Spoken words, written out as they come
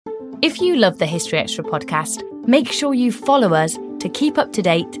If you love the History Extra podcast, make sure you follow us to keep up to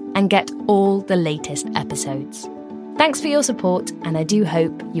date and get all the latest episodes. Thanks for your support, and I do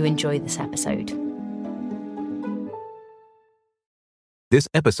hope you enjoy this episode. This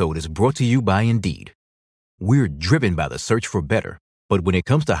episode is brought to you by Indeed. We're driven by the search for better, but when it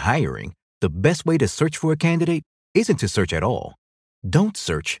comes to hiring, the best way to search for a candidate isn't to search at all. Don't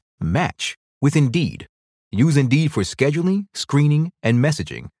search, match with Indeed. Use Indeed for scheduling, screening, and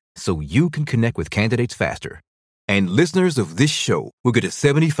messaging so you can connect with candidates faster. And listeners of this show will get a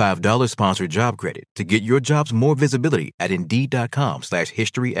 $75 sponsored job credit to get your jobs more visibility at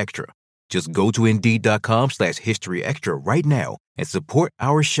Indeed.com/History Extra. Just go to Indeed.com/History Extra right now and support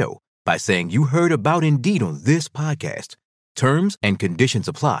our show by saying you heard about Indeed on this podcast. Terms and conditions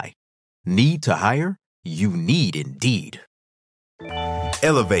apply. Need to hire? You need Indeed.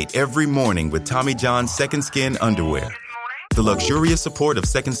 Elevate every morning with Tommy John's Second Skin underwear. The luxurious support of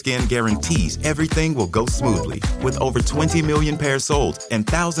Second Skin guarantees everything will go smoothly. With over 20 million pairs sold and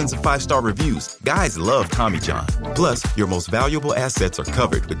thousands of 5-star reviews, guys love Tommy John. Plus, your most valuable assets are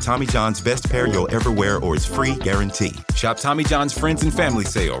covered with Tommy John's best pair you'll ever wear or its free guarantee. Shop Tommy John's Friends and Family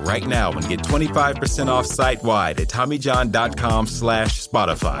Sale right now and get 25% off site-wide at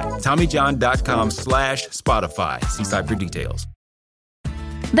TommyJohn.com/Spotify. TommyJohn.com/Spotify. See site for details.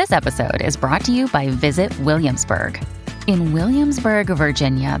 This episode is brought to you by Visit Williamsburg. In Williamsburg,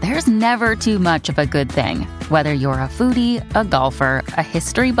 Virginia, there's never too much of a good thing. Whether you're a foodie, a golfer, a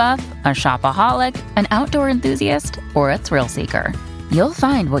history buff, a shopaholic, an outdoor enthusiast, or a thrill seeker, you'll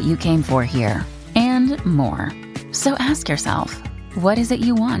find what you came for here and more. So ask yourself, what is it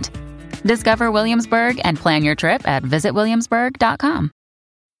you want? Discover Williamsburg and plan your trip at visitwilliamsburg.com.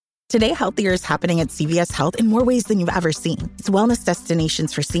 Today, healthier is happening at CVS Health in more ways than you've ever seen. It's wellness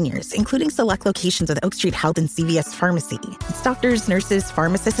destinations for seniors, including select locations with Oak Street Health and CVS Pharmacy. It's doctors, nurses,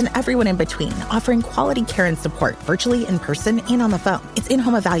 pharmacists, and everyone in between, offering quality care and support virtually, in person, and on the phone. It's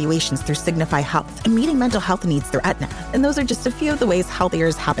in-home evaluations through Signify Health and meeting mental health needs through Aetna. And those are just a few of the ways healthier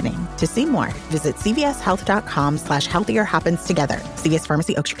is happening. To see more, visit cvshealth.com/healthier happens together. CVS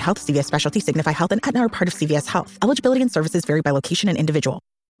Pharmacy, Oak Street Health, CVS Specialty, Signify Health, and Aetna are part of CVS Health. Eligibility and services vary by location and individual.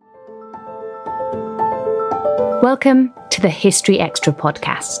 Welcome to the History Extra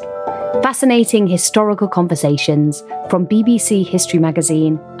podcast. Fascinating historical conversations from BBC History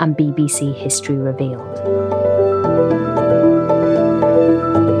Magazine and BBC History Revealed.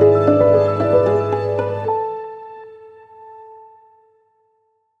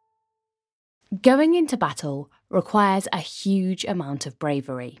 Going into battle requires a huge amount of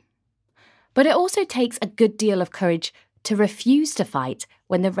bravery. But it also takes a good deal of courage to refuse to fight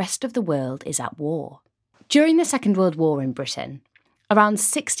when the rest of the world is at war. During the Second World War in Britain, around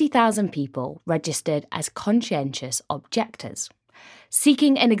 60,000 people registered as conscientious objectors,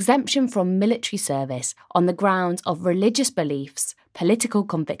 seeking an exemption from military service on the grounds of religious beliefs, political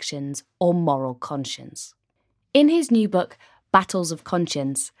convictions, or moral conscience. In his new book, Battles of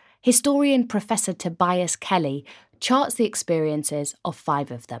Conscience, historian Professor Tobias Kelly charts the experiences of 5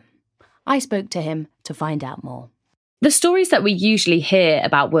 of them. I spoke to him to find out more. The stories that we usually hear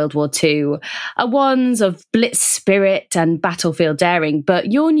about World War II are ones of blitz spirit and battlefield daring,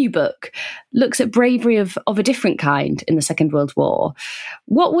 but your new book looks at bravery of a different kind in the Second World War.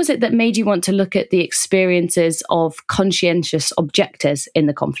 What was it that made you want to look at the experiences of conscientious objectors in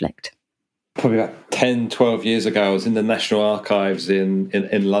the conflict? Probably about 10, 12 years ago, I was in the National Archives in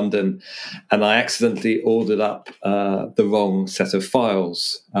London, and I accidentally ordered up the wrong set of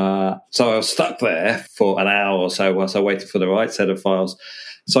files. So I was stuck there for an hour or so whilst I waited for the right set of files.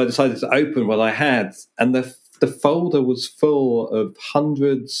 So I decided to open what I had, and the folder was full of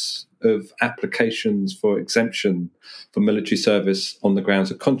hundreds of applications for exemption for military service on the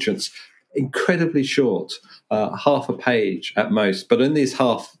grounds of conscience. Incredibly short, half a page at most. But in these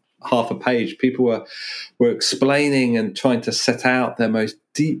half a page, people were explaining and trying to set out their most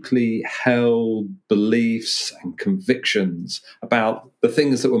deeply held beliefs and convictions about the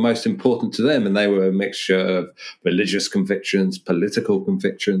things that were most important to them. And they were a mixture of religious convictions, political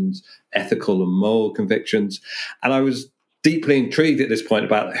convictions, ethical and moral convictions. And I was deeply intrigued at this point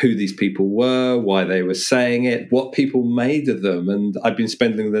about who these people were, why they were saying it, what people made of them. And I've been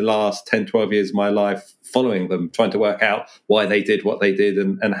spending the last 10, 12 years of my life following them, trying to work out why they did what they did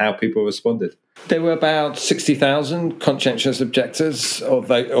and how people responded. There were about 60,000 conscientious objectors, or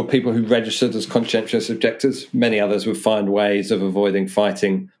people who registered as conscientious objectors. Many others would find ways of avoiding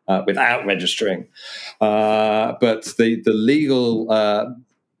fighting without registering. But the legal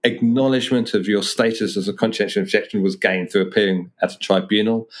acknowledgement of your status as a conscientious objection was gained through appearing at a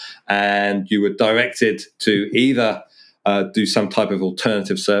tribunal, and you were directed to either do some type of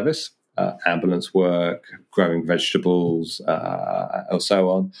alternative service, ambulance work, growing vegetables, or so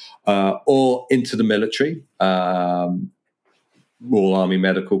on, or into the military, Royal Army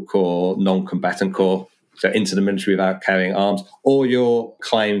Medical Corps, non-combatant corps, so into the military without carrying arms, or your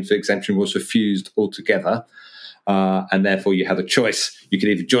claim for exemption was refused altogether, and therefore you had a choice. You could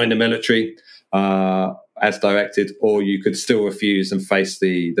either join the military as directed, or you could still refuse and face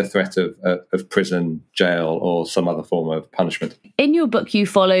the threat of prison, jail, or some other form of punishment. In your book, you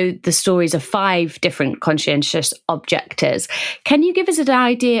follow the stories of 5 different conscientious objectors. Can you give us an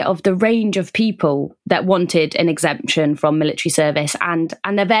idea of the range of people that wanted an exemption from military service and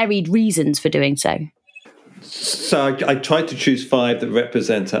their varied reasons for doing so? So I tried to choose 5 that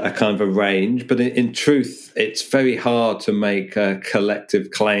represent a kind of a range, but in truth, it's very hard to make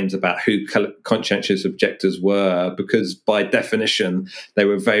collective claims about who conscientious objectors were, because by definition, they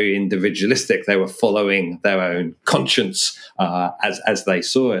were very individualistic. They were following their own conscience as they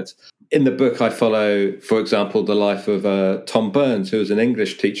saw it. In the book, I follow, for example, the life of Tom Burns, who was an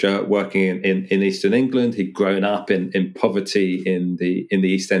English teacher working in Eastern England. He'd grown up in poverty in the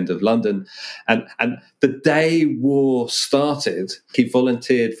East End of London. And the day war started, he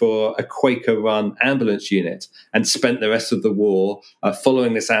volunteered for a Quaker-run ambulance unit and spent the rest of the war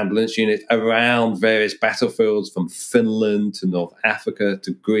following this ambulance unit around various battlefields from Finland to North Africa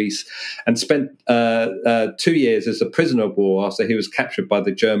to Greece, and spent 2 years as a prisoner of war after he was captured by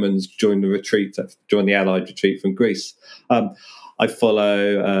the Germans during the Allied retreat from Greece. I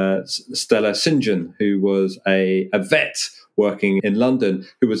follow Stella St. John, who was a vet working in London,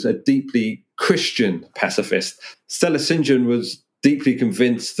 who was a deeply Christian pacifist. Stella St. John was deeply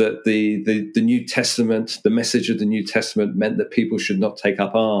convinced that the New Testament, the message of the New Testament, meant that people should not take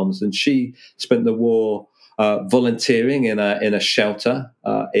up arms. And she spent the war volunteering in a shelter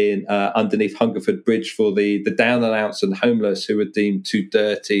underneath Hungerford Bridge for the down and outs and homeless who were deemed too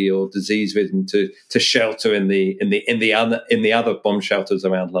dirty or disease ridden to shelter in the other bomb shelters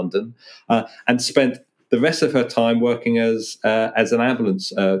around London, and spent the rest of her time working as an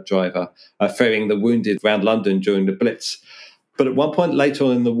ambulance driver, ferrying the wounded around London during the Blitz. But at one point later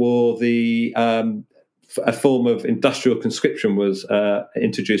on in the war, a form of industrial conscription was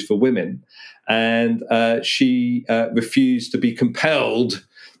introduced for women, and she refused to be compelled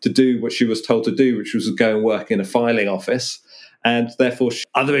to do what she was told to do, which was to go and work in a filing office. And therefore,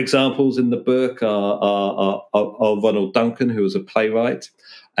 other examples in the book are Ronald Duncan, who was a playwright,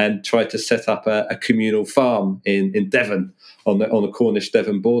 and tried to set up a communal farm in Devon on the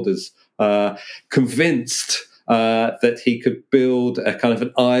Cornish-Devon borders, convinced that he could build a kind of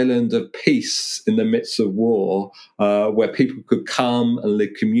an island of peace in the midst of war, where people could come and live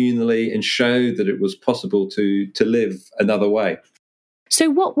communally and show that it was possible to live another way. So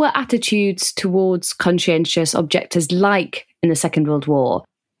what were attitudes towards conscientious objectors like in the Second World War?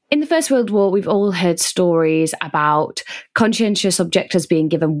 In the First World War, we've all heard stories about conscientious objectors being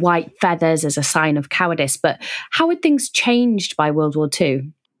given white feathers as a sign of cowardice, but how had things changed by World War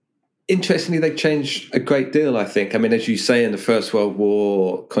II? Interestingly, they changed a great deal, I think. I mean, as you say, in the First World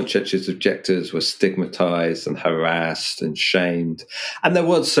War, conscientious objectors were stigmatized and harassed and shamed. And there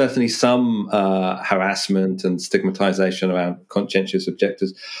was certainly some harassment and stigmatization around conscientious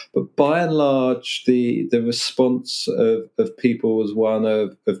objectors. But by and large, the response of people was one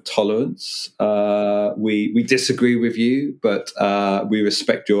of tolerance. We disagree with you, but we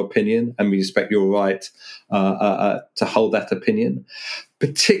respect your opinion and we respect your right to hold that opinion.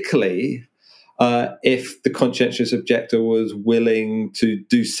 Particularly if the conscientious objector was willing to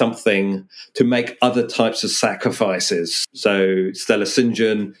do something to make other types of sacrifices. So Stella St.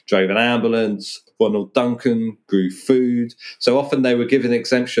 John drove an ambulance, Ronald Duncan grew food. So often they were given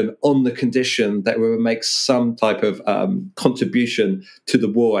exemption on the condition that we would make some type of contribution to the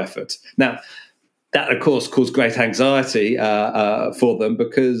war effort. Now, that, of course, caused great anxiety for them,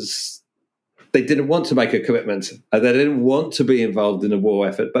 because they didn't want to make a commitment. They didn't want to be involved in a war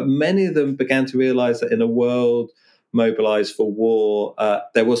effort. But many of them began to realize that in a world mobilized for war,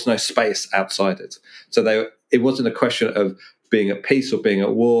 there was no space outside it. So it wasn't a question of being at peace or being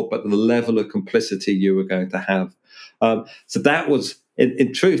at war, but the level of complicity you were going to have. So that was,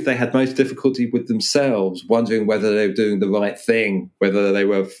 in truth, they had most difficulty with themselves, wondering whether they were doing the right thing, whether they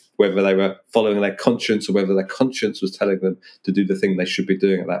were following their conscience, or whether their conscience was telling them to do the thing they should be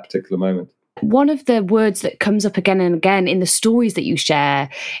doing at that particular moment. One of the words that comes up again and again in the stories that you share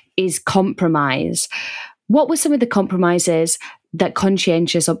is compromise. What were some of the compromises that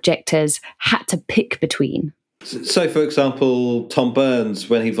conscientious objectors had to pick between? So, for example, Tom Burns,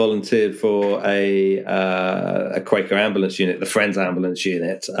 when he volunteered for a Quaker ambulance unit, the Friends ambulance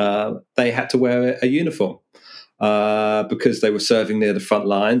unit, they had to wear a uniform. because they were serving near the front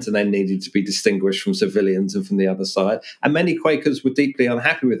lines and they needed to be distinguished from civilians and from the other side. And many Quakers were deeply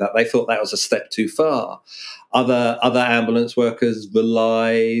unhappy with that. They thought that was a step too far. Other ambulance workers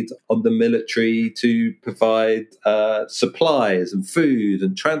relied on the military to provide supplies and food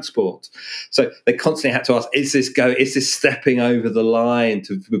and transport. So they constantly had to ask: Is this stepping over the line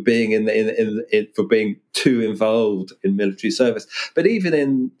for being for being too involved in military service? But even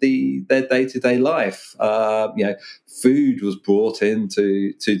in their day-to-day life, food was brought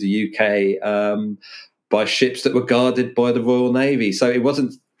into the UK by ships that were guarded by the Royal Navy. So it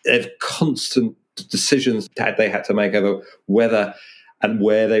wasn't a constant decisions that they had to make over whether and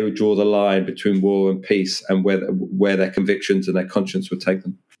where they would draw the line between war and peace, and where their convictions and their conscience would take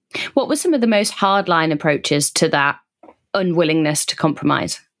them. What were some of the most hardline approaches to that unwillingness to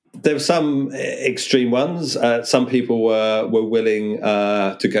compromise? There were some extreme ones. Some people were willing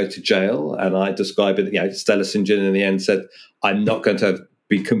to go to jail, and I describe it. Stella St. John in the end said, "I'm not going to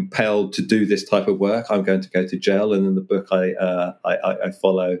be compelled to do this type of work. I'm going to go to jail." And in the book, I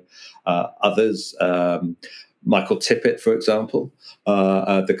follow others. Michael Tippett, for example,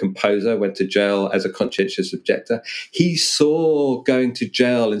 the composer, went to jail as a conscientious objector. He saw going to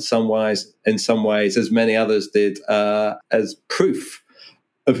jail in some ways, as many others did, as proof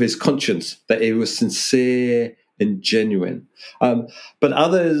of his conscience, that it was sincere and genuine. But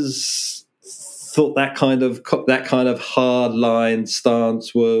others thought that kind of hard line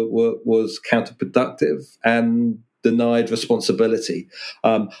stance was counterproductive and denied responsibility.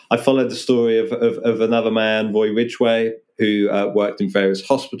 I followed the story of another man, Roy Ridgway, who worked in various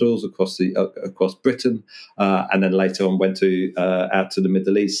hospitals across Britain, and then later on went out to the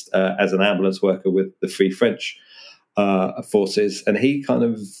Middle East as an ambulance worker with the Free French forces. And he kind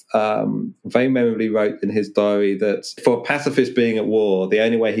of very memorably wrote in his diary that for a pacifist being at war, the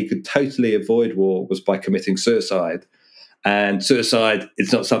only way he could totally avoid war was by committing suicide. And suicide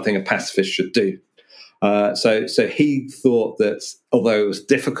is not something a pacifist should do. So he thought that although it was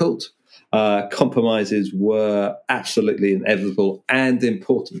difficult, compromises were absolutely inevitable and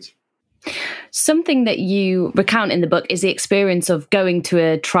important. Something that you recount in the book is the experience of going to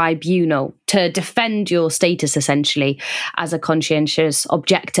a tribunal to defend your status, essentially, as a conscientious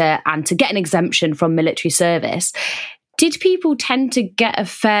objector and to get an exemption from military service. Did people tend to get a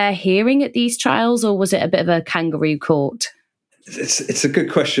fair hearing at these trials, or was it a bit of a kangaroo court? It's a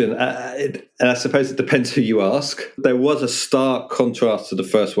good question. And I suppose it depends who you ask. There was a stark contrast to the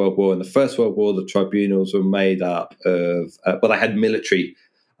First World War. In the First World War, the tribunals were made up of, they had military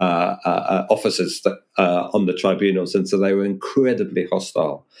officers on the tribunals, and so they were incredibly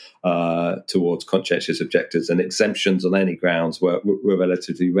hostile towards conscientious objectors, and exemptions on any grounds were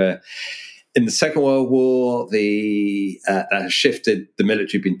relatively rare. In the Second World War, shifted. The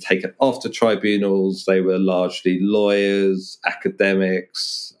military had been taken off the tribunals. They were largely lawyers,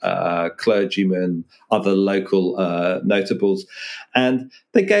 academics, clergymen, other local notables, and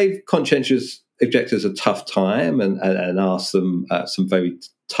they gave conscientious objectors a tough time and asked them some very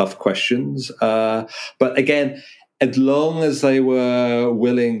tough questions. But again, as long as they were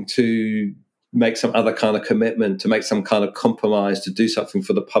willing to make some other kind of commitment, to make some kind of compromise, to do something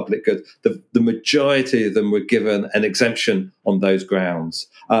for the public good, the majority of them were given an exemption on those grounds.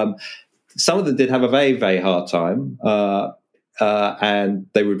 Some of them did have a very, very hard time, and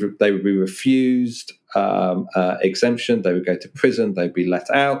they would be refused exemption. They would go to prison. They'd be let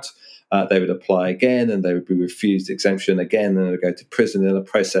out. They would apply again, and they would be refused exemption again, and they would go to prison in a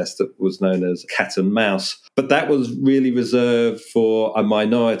process that was known as cat and mouse. But that was really reserved for a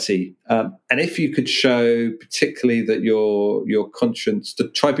minority. And if you could show particularly that your conscience, the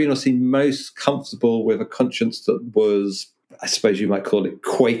tribunal seemed most comfortable with a conscience that was, I suppose you might call it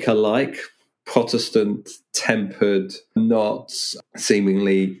Quaker-like, Protestant, tempered, not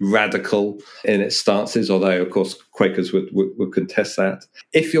seemingly radical in its stances, although, of course, Quakers would contest that.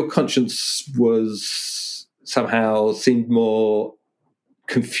 If your conscience was somehow seemed more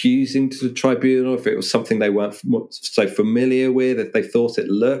confusing to the tribunal, if it was something they weren't so familiar with, if they thought it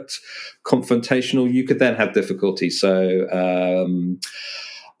looked confrontational, you could then have difficulty. So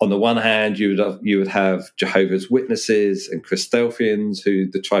on the one hand, you would have Jehovah's Witnesses and Christadelphians who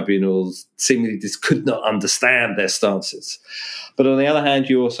the tribunals seemingly just could not understand their stances. But on the other hand,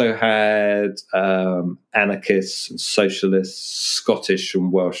 you also had anarchists and socialists, Scottish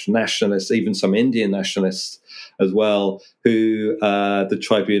and Welsh nationalists, even some Indian nationalists as well, who the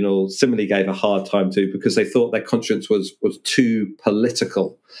tribunal similarly gave a hard time to because they thought their conscience was too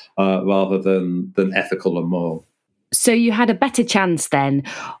political rather than ethical and moral. So you had a better chance then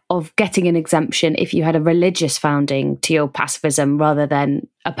of getting an exemption if you had a religious founding to your pacifism rather than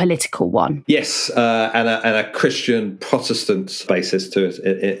a political one. Yes, and a Christian Protestant basis to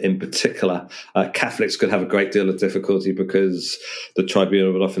it in particular. Catholics could have a great deal of difficulty because the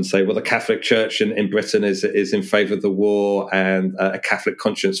tribunal would often say, well, the Catholic Church in Britain is in favour of the war, and a Catholic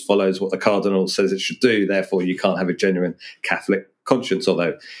conscience follows what the cardinal says it should do. Therefore, you can't have a genuine Catholic conscience,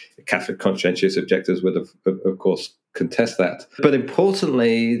 although Catholic conscientious objectors would, of course, contest that. But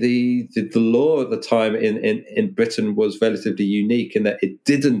importantly, the law at the time in Britain was relatively unique in that it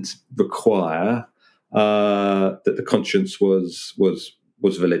didn't require that the conscience was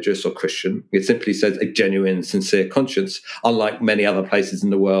religious or Christian. It simply said a genuine, sincere conscience, unlike many other places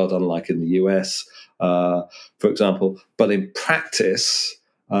in the world, unlike in the US, for example. But in practice,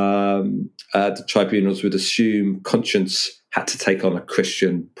 the tribunals would assume conscience had to take on a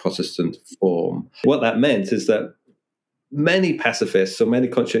Christian Protestant form. What that meant is that many pacifists or many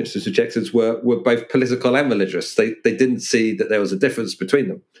conscientious objectors were both political and religious. They didn't see that there was a difference between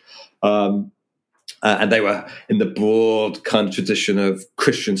them. And they were in the broad kind of tradition of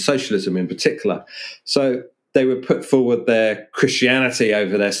Christian socialism in particular. So they would put forward their Christianity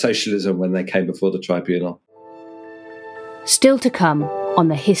over their socialism when they came before the tribunal. Still to come on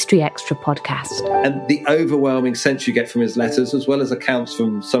the History Extra podcast. And the overwhelming sense you get from his letters, as well as accounts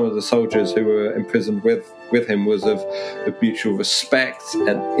from some of the soldiers who were imprisoned with him, was of mutual respect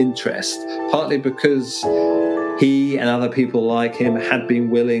and interest, partly because he and other people like him had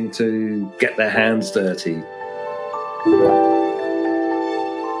been willing to get their hands dirty.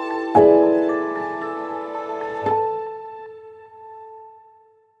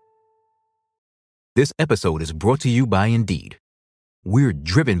 This episode is brought to you by Indeed. We're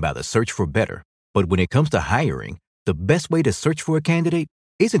driven by the search for better, but when it comes to hiring, the best way to search for a candidate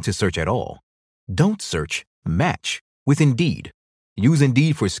isn't to search at all. Don't search, match with Indeed. Use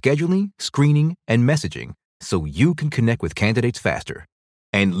Indeed for scheduling, screening, and messaging so you can connect with candidates faster.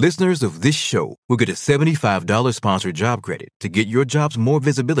 And listeners of this show will get a $75 sponsored job credit to get your jobs more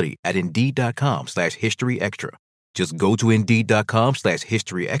visibility at Indeed.com/HistoryExtra. Just go to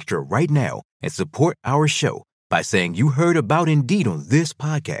Indeed.com/HistoryExtra right now and support our show by saying you heard about Indeed on this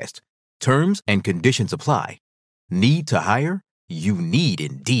podcast. Terms and conditions apply. Need to hire? You need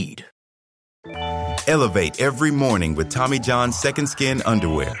Indeed. Elevate every morning with Tommy John's Second Skin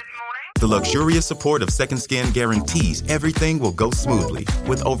underwear. The luxurious support of Second Skin guarantees everything will go smoothly.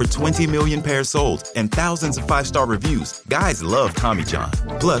 With over 20 million pairs sold and thousands of 5-star reviews, guys love Tommy John.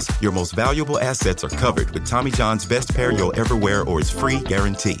 Plus, your most valuable assets are covered with Tommy John's best pair you'll ever wear or its free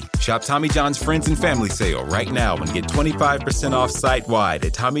guarantee. Shop Tommy John's Friends and Family Sale right now and get 25% off site-wide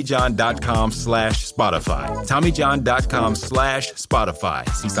at TommyJohn.com/Spotify. TommyJohn.com/Spotify.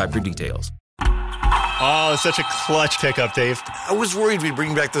 See site for details. Oh, such a clutch pickup, Dave. I was worried we'd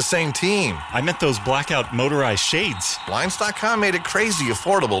bring back the same team. I meant those blackout motorized shades. Blinds.com made it crazy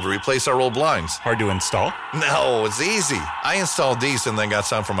affordable to replace our old blinds. Hard to install? No, it's easy. I installed these and then got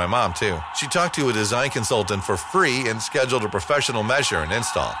some for my mom, too. She talked to a design consultant for free and scheduled a professional measure and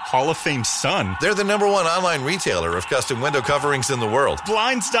install. Hall of Fame son. They're the #1 online retailer of custom window coverings in the world.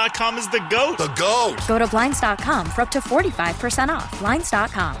 Blinds.com is the GOAT. The GOAT! Go to Blinds.com for up to 45% off.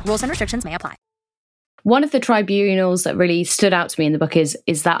 Blinds.com. Rules and restrictions may apply. One of the tribunals that really stood out to me in the book is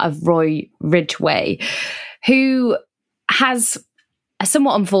that of Roy Ridgway, who has a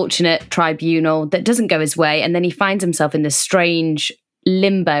somewhat unfortunate tribunal that doesn't go his way, and then he finds himself in this strange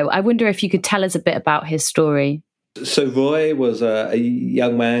limbo. I wonder if you could tell us a bit about his story. So Roy was a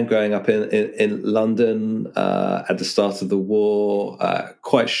young man growing up in London at the start of the war,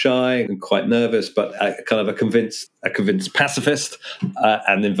 quite shy and quite nervous, but kind of a convinced pacifist,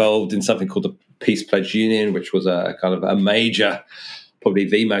 and involved in something called the Peace Pledge Union, which was a kind of a major, probably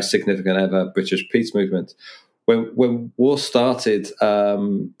the most significant ever British peace movement. When war started,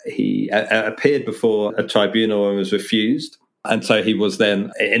 he appeared before a tribunal and was refused. And so he was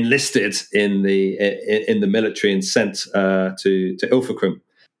then enlisted in the military and sent to Ilfracombe.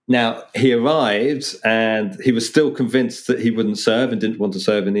 Now, he arrived and he was still convinced that he wouldn't serve and didn't want to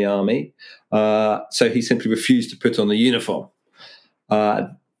serve in the army. So he simply refused to put on the uniform.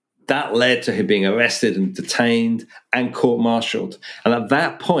 That led to him being arrested and detained and court-martialed. And at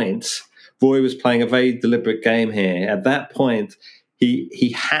that point, Roy was playing a very deliberate game here. At that point,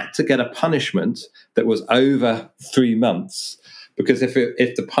 he had to get a punishment that was over 3 months, because if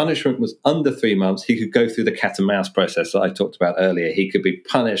the punishment was under 3 months, he could go through the cat and mouse process that I talked about earlier. He could be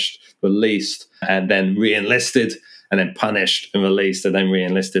punished, released, and then re-enlisted, and then punished and released and then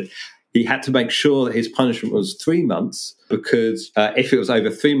re-enlisted. he had to make sure that his punishment was 3 months, because if it was over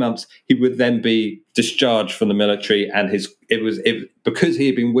 3 months, he would then be discharged from the military. And because he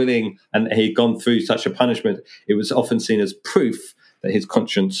had been willing and he'd gone through such a punishment, it was often seen as proof that his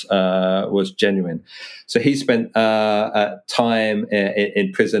conscience was genuine. So he spent time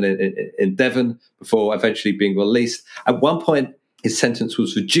in prison in Devon before eventually being released. At one point, his sentence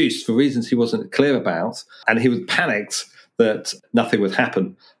was reduced for reasons he wasn't clear about, and he was panicked that nothing would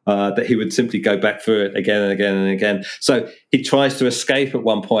happen, that he would simply go back through it again and again and again. So he tries to escape at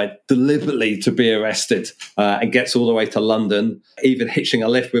one point, deliberately to be arrested, and gets all the way to London, even hitching a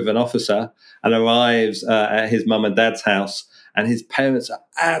lift with an officer, and arrives at his mum and dad's house. And his parents are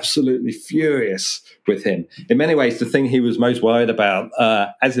absolutely furious with him. In many ways, the thing he was most worried about,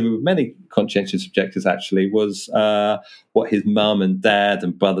 as with many conscientious objectors actually, was what his mum and dad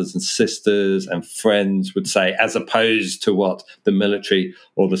and brothers and sisters and friends would say, as opposed to what the military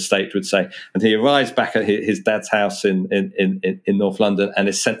or the state would say. And he arrives back at his dad's house in North London and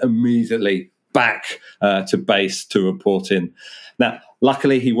is sent immediately back to base to report in. Now,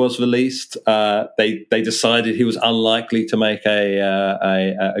 luckily, he was released. They decided he was unlikely to make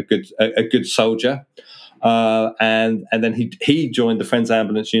a good soldier, and then he joined the Friends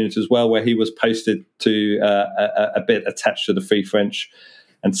Ambulance Unit as well, where he was posted to a bit attached to the Free French,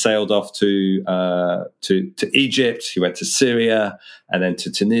 and sailed off to Egypt. He went to Syria and then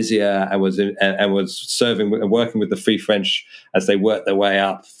to Tunisia, and was serving and working with the Free French as they worked their way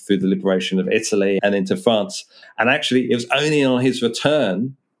up through the liberation of Italy and into France. And actually, it was only on his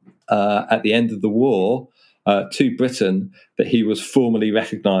return at the end of the war to Britain that he was formally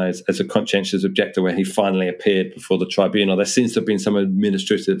recognised as a conscientious objector, when he finally appeared before the tribunal. There seems to have been some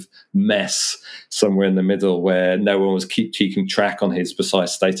administrative mess somewhere in the middle where no one was keeping track on his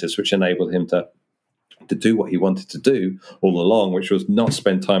precise status, which enabled him to do what he wanted to do all along, which was not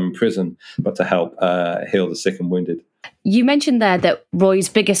spend time in prison, but to help heal the sick and wounded. You mentioned there that Roy's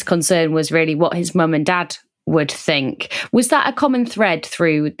biggest concern was really what his mum and dad would think. Was that a common thread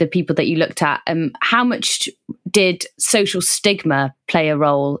through the people that you looked at? How much did social stigma play a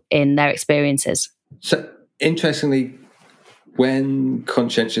role in their experiences? So, interestingly, when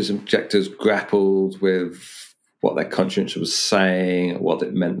conscientious objectors grappled with what their conscience was saying, what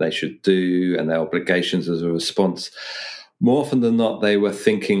it meant they should do, and their obligations as a response, more often than not, they were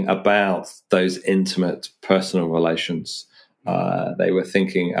thinking about those intimate personal relations. They were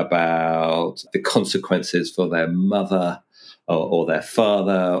thinking about the consequences for their mother or their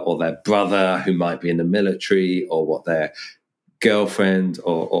father or their brother who might be in the military, or what their girlfriend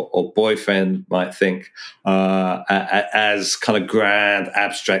or boyfriend might think, as kind of grand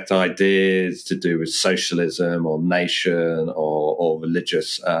abstract ideas to do with socialism or nation or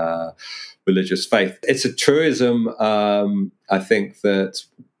religious faith. It's a truism, I think, that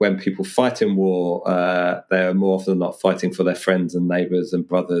when people fight in war, they're more often than not fighting for their friends and neighbours and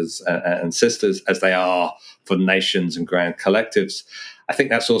brothers and sisters, as they are for nations and grand collectives. I think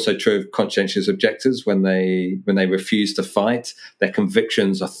that's also true of conscientious objectors. When they refuse to fight, their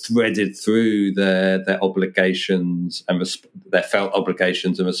convictions are threaded through their obligations and their felt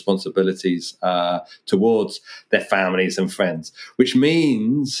obligations and responsibilities towards their families and friends, which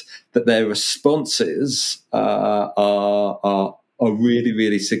means that their responses are really,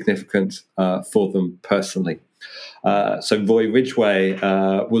 really significant for them personally. So Roy Ridgway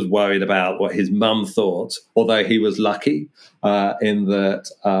was worried about what his mum thought, although he was lucky in that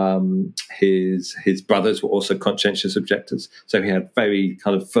his brothers were also conscientious objectors. So he had very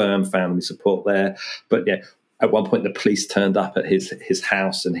kind of firm family support there. But yeah, at one point the police turned up at his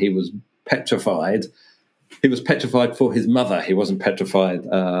house, and he was petrified. He was petrified for his mother. He wasn't petrified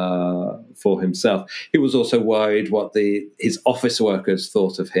for himself. He was also worried what his office workers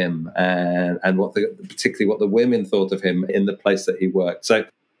thought of him, and particularly what the women thought of him in the place that he worked. So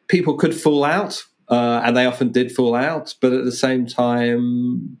people could fall out, and they often did fall out. But at the same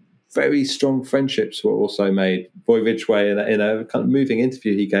time, very strong friendships were also made. Roy Ridgway, in a kind of moving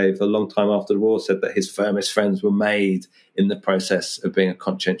interview he gave a long time after the war, said that his firmest friends were made in the process of being a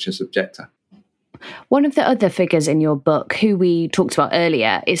conscientious objector. One of the other figures in your book, who we talked about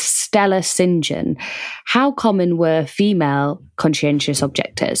earlier, is Stella St. John. How common were female conscientious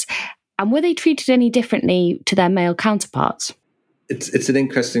objectors, and were they treated any differently to their male counterparts? It's an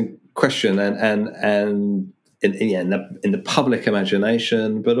interesting question, and in the public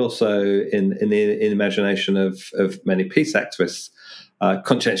imagination, but also in the imagination of many peace activists,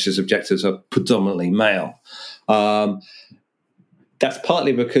 conscientious objectors are predominantly male. That's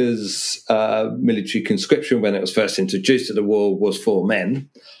partly because military conscription, when it was first introduced to the war, was for men.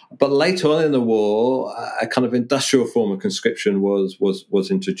 But later on in the war, a kind of industrial form of conscription was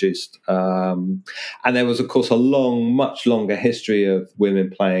introduced, and there was, of course, a much longer history of women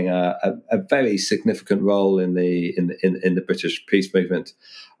playing a very significant role in the British peace movement.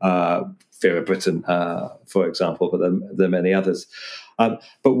 Fear of Britain, for example, but there are many others. But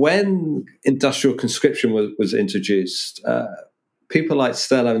when industrial conscription was introduced, people like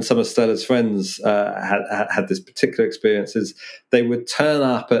Stella and some of Stella's friends had this particular experience. They would turn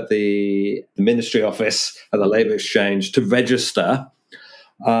up at the ministry office at the Labour Exchange to register,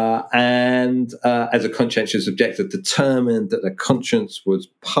 and as a conscientious objector, determined that their conscience was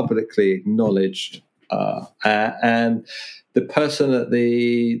publicly acknowledged, and the person at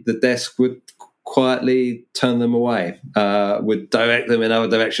the desk would quietly turn them away, would direct them in other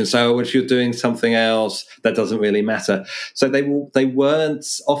directions. So, if you're doing something else, that doesn't really matter. So they weren't,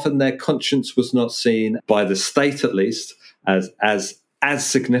 often their conscience was not seen by the state, at least, as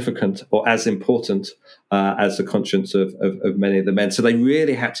significant or as important as the conscience of many of the men. So they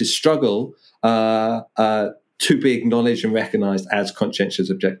really had to struggle to be acknowledged and recognised as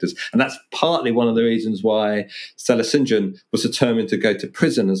conscientious objectors. And that's partly one of the reasons why Stella St. John was determined to go to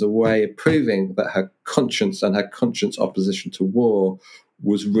prison, as a way of proving that her conscience and her conscience opposition to war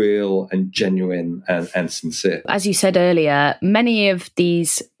was real and genuine and sincere. As you said earlier, many of the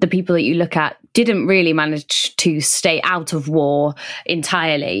people that you look at didn't really manage to stay out of war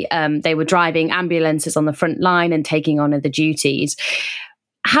entirely. They were driving ambulances on the front line and taking on other duties.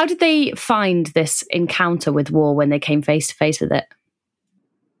 How did they find this encounter with war when they came face to face with it?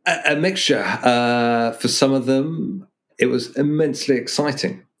 A mixture. For some of them, it was immensely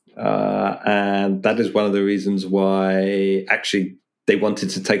exciting. And that is one of the reasons why actually they wanted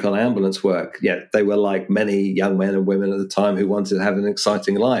to take on ambulance work. Yeah, they were like many young men and women at the time who wanted to have an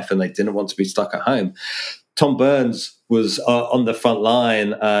exciting life, and they didn't want to be stuck at home. Tom Burns was on the front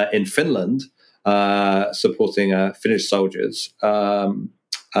line in Finland, supporting Finnish soldiers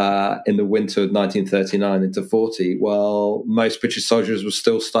in the winter of 1939 into 40, while most British soldiers were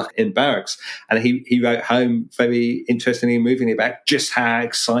still stuck in barracks. And he wrote home very interestingly and movingly about just how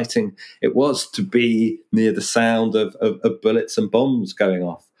exciting it was to be near the sound of bullets and bombs going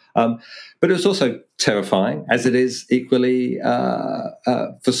off. But it was also terrifying, as it is equally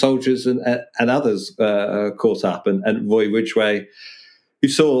for soldiers and others caught up. And Roy Ridgway, who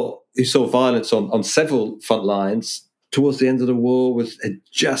saw violence on several front lines, towards the end of the war, had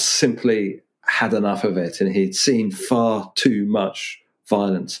just simply had enough of it, and he'd seen far too much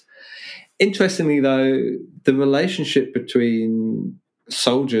violence. Interestingly, though, the relationship between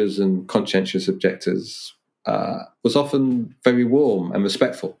soldiers and conscientious objectors was often very warm and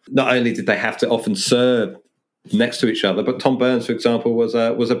respectful. Not only did they have to often serve next to each other, but Tom Burns, for example, was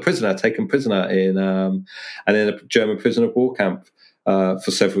a prisoner, taken prisoner in a German prisoner of war camp for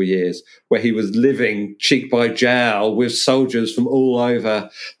several years, where he was living cheek by jowl with soldiers from all over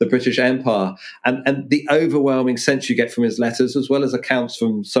the British Empire. And the overwhelming sense you get from his letters, as well as accounts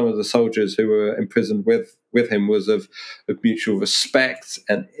from some of the soldiers who were imprisoned with him, was of mutual respect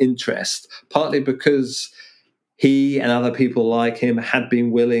and interest, partly because he and other people like him had been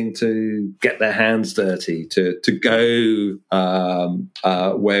willing to get their hands dirty, to go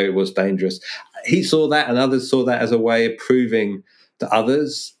where it was dangerous. He saw that, and others saw that, as a way of proving to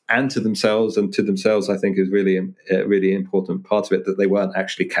others and to themselves. And to themselves, I think, is really a really important part of it, that they weren't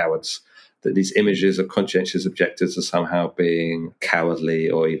actually cowards, that these images of conscientious objectors as somehow being cowardly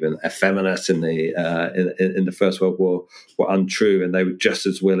or even effeminate in the First World War were untrue, and they were just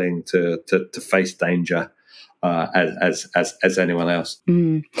as willing to face danger as anyone else.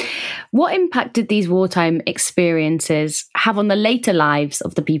 What impact did these wartime experiences have on the later lives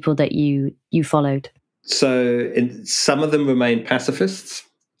of the people that you followed? So some of them remained pacifists,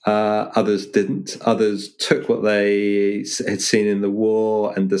 others didn't. Others took what they had seen in the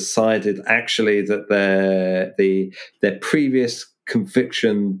war and decided actually that their previous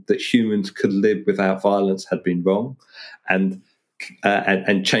conviction that humans could live without violence had been wrong, and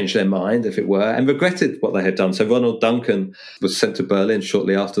changed their mind, if it were, and regretted what they had done. So Ronald Duncan was sent to Berlin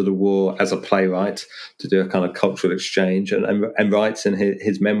shortly after the war as a playwright to do a kind of cultural exchange, and writes in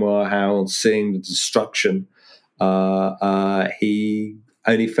his memoir how, on seeing the destruction, he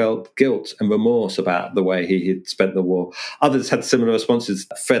only felt guilt and remorse about the way he had spent the war. Others had similar responses.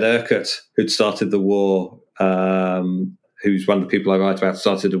 Fred Urquhart, who'd started the war, who's one of the people I write about,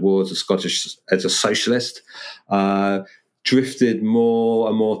 started the war as a socialist, drifted more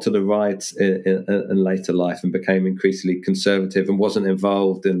and more to the right in later life and became increasingly conservative and wasn't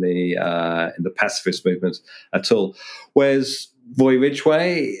involved in the pacifist movement at all. Whereas Roy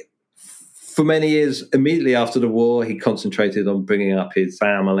Ridgway, for many years immediately after the war, he concentrated on bringing up his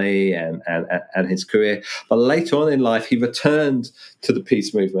family and his career. But later on in life, he returned to the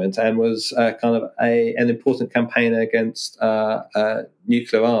peace movement and was kind of an important campaigner against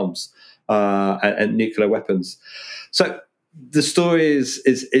nuclear arms and nuclear weapons. So the story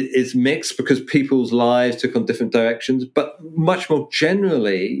is mixed because people's lives took on different directions. But much more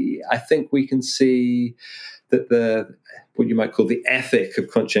generally, I think we can see that what you might call the ethic of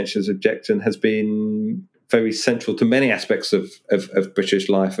conscientious objection has been very central to many aspects of British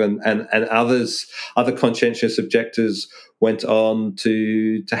life, and other conscientious objectors went on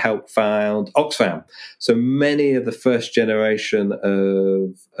to help found Oxfam. So many of the first generation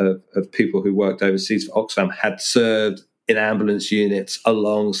of people who worked overseas for Oxfam had served in ambulance units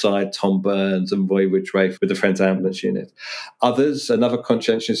alongside Tom Burns and Roy Ridgway with the Friends Ambulance Unit. Others, another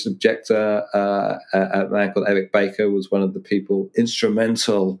conscientious objector, a man called Eric Baker, was one of the people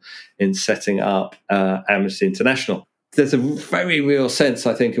instrumental in setting up Amnesty International. There's a very real sense,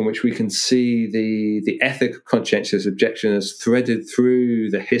 I think, in which we can see the ethic of conscientious objection as threaded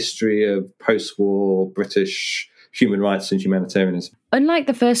through the history of post-war British human rights and humanitarianism. Unlike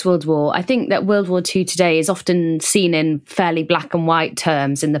the First World War, I think that World War II today is often seen in fairly black and white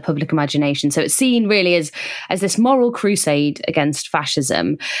terms in the public imagination. So it's seen really as this moral crusade against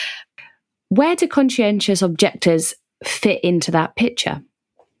fascism. Where do conscientious objectors fit into that picture?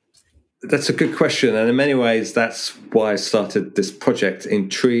 That's a good question. And in many ways, that's why I started this project,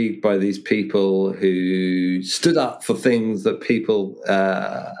 intrigued by these people who stood up for things that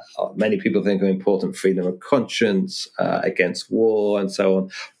many people think are important: freedom of conscience, against war, and so on,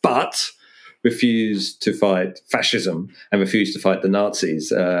 but refused to fight fascism and refused to fight the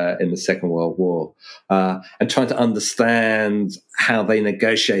Nazis in the Second World War, and trying to understand how they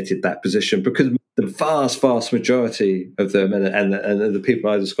negotiated that position, because the vast majority of them and the people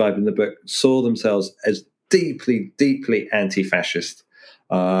I described in the book saw themselves as deeply, deeply anti-fascist.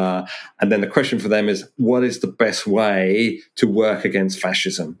 And then the question for them is, what is the best way to work against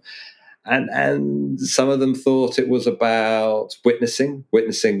fascism? And some of them thought it was about witnessing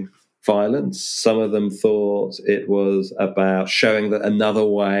violence. Some of them thought it was about showing that another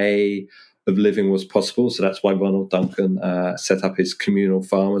way of living was possible. So that's why Ronald Duncan set up his communal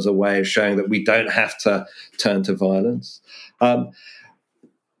farm as a way of showing that we don't have to turn to violence.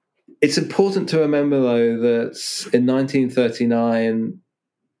 It's important to remember, though, that in 1939,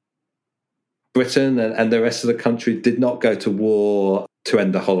 Britain and the rest of the country did not go to war to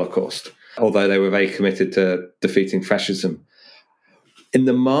end the Holocaust, although they were very committed to defeating fascism. In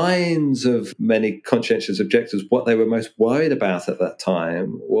the minds of many conscientious objectors, what they were most worried about at that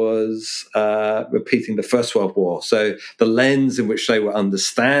time was repeating the First World War. So the lens in which they were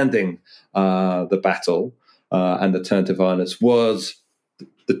understanding the battle and the turn to violence was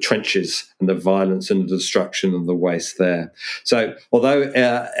the trenches and the violence and the destruction and the waste there. So although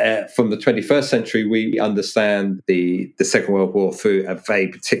from the 21st century, we understand the Second World War through a very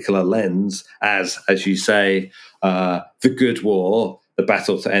particular lens, as you say, the good war, the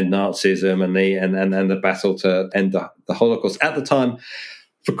battle to end Nazism and the battle to end the Holocaust. At the time,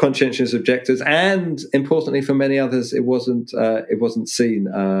 for conscientious objectors, and importantly for many others, it wasn't seen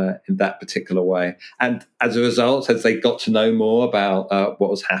in that particular way. And as a result, as they got to know more about what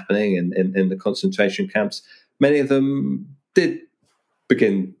was happening in the concentration camps, many of them did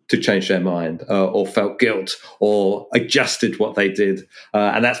begin to change their mind or felt guilt or adjusted what they did.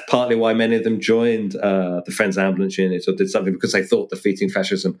 And that's partly why many of them joined the Friends Ambulance Unit or did something, because they thought defeating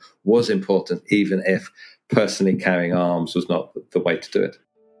fascism was important, even if personally carrying arms was not the way to do it.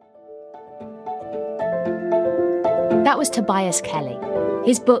 That was Tobias Kelly.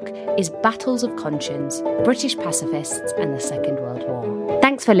 His book is Battles of Conscience, British Pacifists and the Second World War.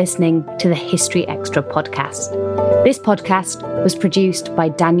 Thanks for listening to the History Extra podcast. This podcast was produced by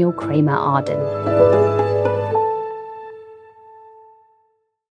Daniel Kramer Arden.